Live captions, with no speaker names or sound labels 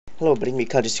Hello, bring me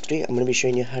Card63. I'm going to be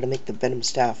showing you how to make the Venom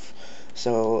staff.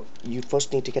 So, you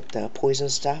first need to get the poison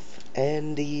staff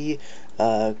and the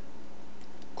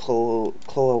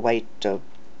Chlor White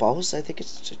balls, I think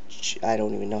it's... I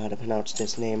don't even know how to pronounce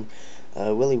this name.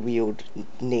 Really weird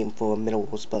name for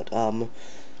minerals, but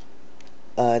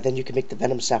then you can make the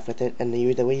Venom staff with it, and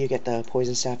the way you get the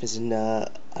poison staff is in the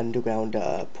underground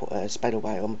spider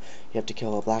biome. You have to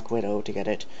kill a black widow to get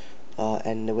it.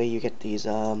 And the way you get these,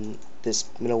 this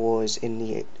mineral is in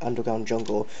the underground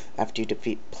jungle after you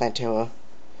defeat Plantera.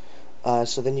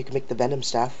 So then you can make the Venom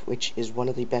staff, which is one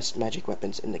of the best magic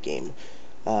weapons in the game,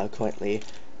 currently.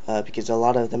 Because a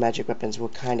lot of the magic weapons were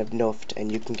kind of nerfed,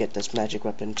 and you can get this magic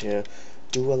weapon to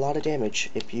do a lot of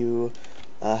damage. If you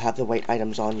have the right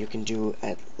items on, you can do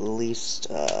at least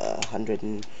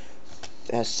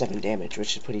 107 damage,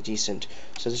 which is pretty decent.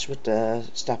 So this is what the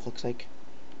staff looks like.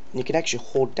 You can actually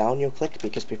hold down your click,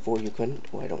 because before you couldn't.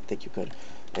 Well, I don't think you could.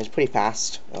 And it's pretty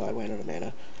fast. Oh, I ran out of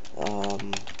mana.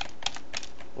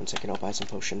 1 second, I'll buy some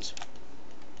potions.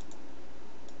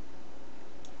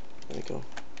 There we go.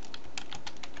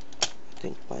 I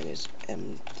think mine is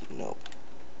M. No.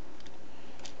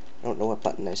 I don't know what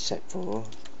button I set for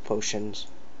potions.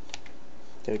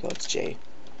 There we go, it's J.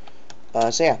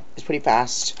 So yeah, it's pretty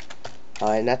fast.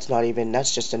 And that's not even,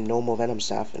 that's just a normal Venom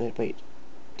staff. And wait,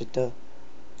 did the...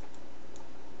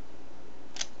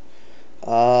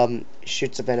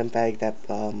 shoots a venom bag that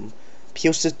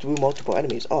pierces through multiple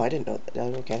enemies. Oh, I didn't know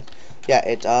that. Okay, yeah,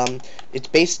 it's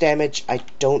base damage. I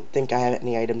don't think I have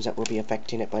any items that will be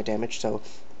affecting it by damage, so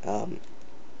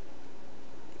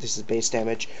this is base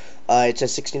damage. It's a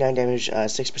 69 damage,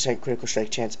 6% critical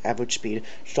strike chance, average speed,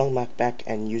 strong knockback,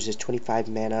 and uses 25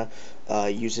 mana.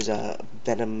 Uses a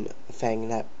venom fang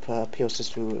that pierces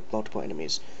through multiple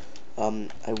enemies.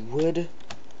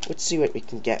 Let's see what we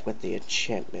can get with the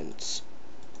enchantments.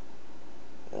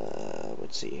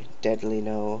 Let's see. Deadly,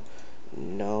 no.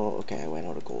 No. Okay, I went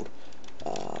out of gold.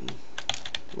 1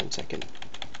 second.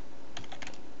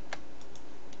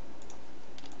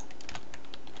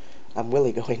 I'm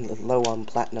really going low on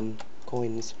platinum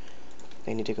coins.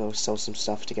 I need to go sell some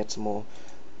stuff to get some more.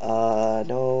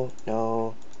 No.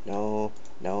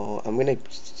 I'm gonna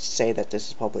say that this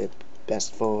is probably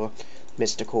best for...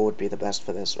 Mystical would be the best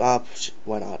for this.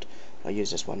 Why not? I'll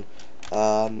use this one.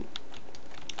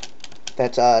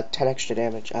 That's 10 extra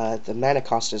damage. The mana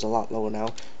cost is a lot lower now,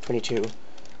 22.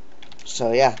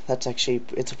 So yeah, that's actually,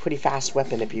 it's a pretty fast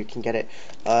weapon if you can get it.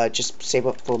 Just save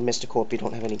up for Mystical if you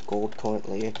don't have any gold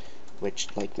currently, which,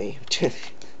 like me,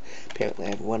 apparently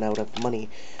I've run out of money.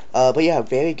 But yeah,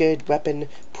 very good weapon,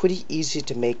 pretty easy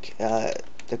to make. The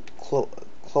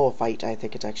Chlorophyte, I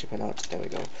think it's actually pronounced, there we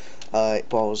go.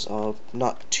 Balls are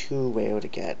not too rare to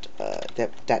get.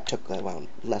 That took around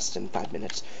less than 5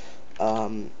 minutes.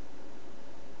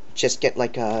 Just get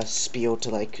like a spear to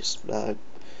like,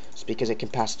 because it can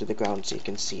pass through the ground so you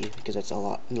can see, because it's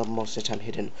most of the time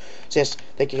hidden. So yes,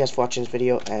 thank you guys for watching this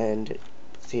video, and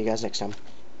see you guys next time.